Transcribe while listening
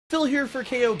Phil here for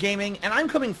KOGaming, and I'm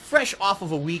coming fresh off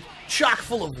of a week chock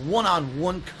full of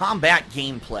one-on-one combat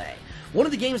gameplay. One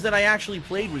of the games that I actually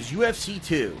played was UFC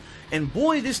 2, and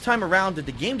boy, this time around did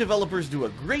the game developers do a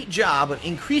great job of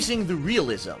increasing the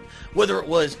realism. Whether it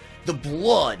was the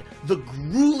blood, the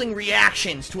grueling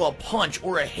reactions to a punch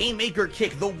or a haymaker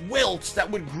kick, the welts that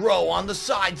would grow on the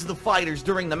sides of the fighters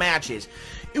during the matches.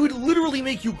 It would literally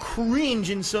make you cringe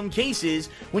in some cases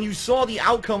when you saw the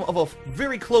outcome of a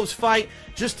very close fight,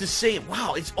 just to say,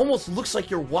 wow, it almost looks like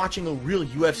you're watching a real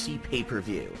UFC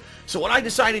pay-per-view. So what I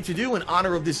decided to do in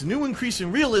honor of this new increase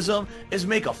in realism is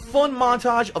make a fun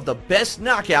montage of the best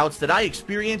knockouts that I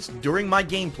experienced during my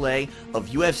gameplay of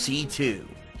UFC 2.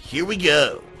 Here we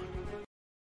go.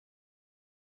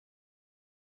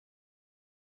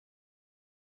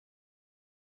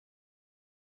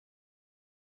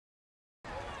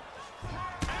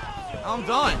 I'm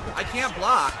done. I can't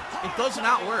block. It does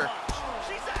not work.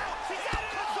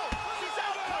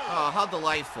 Oh, how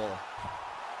delightful.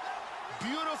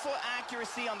 Beautiful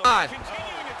accuracy on the God.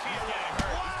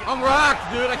 I'm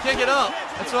rocked, dude. I can't get up.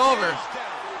 It's over.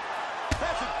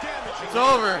 It's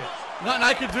over. Nothing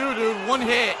I could do, dude. One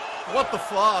hit. What the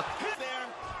fuck?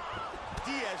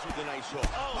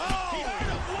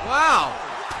 Wow.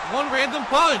 One random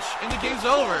punch and the game's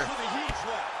over.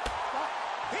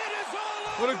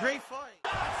 What a great fight.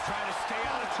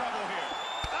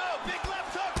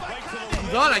 I'm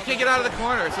done. I can't get out of the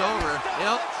corner. It's over.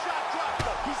 Yep.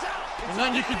 There's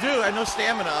nothing you can do. I have no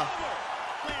stamina.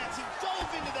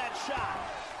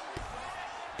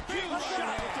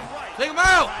 Take him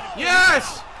out.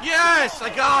 Yes. Yes.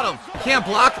 I got him. I can't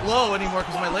block low anymore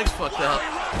because my leg's fucked up.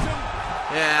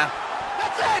 Yeah.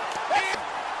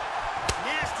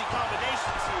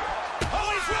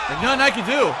 There's nothing I can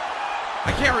do.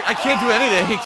 I can't do anything.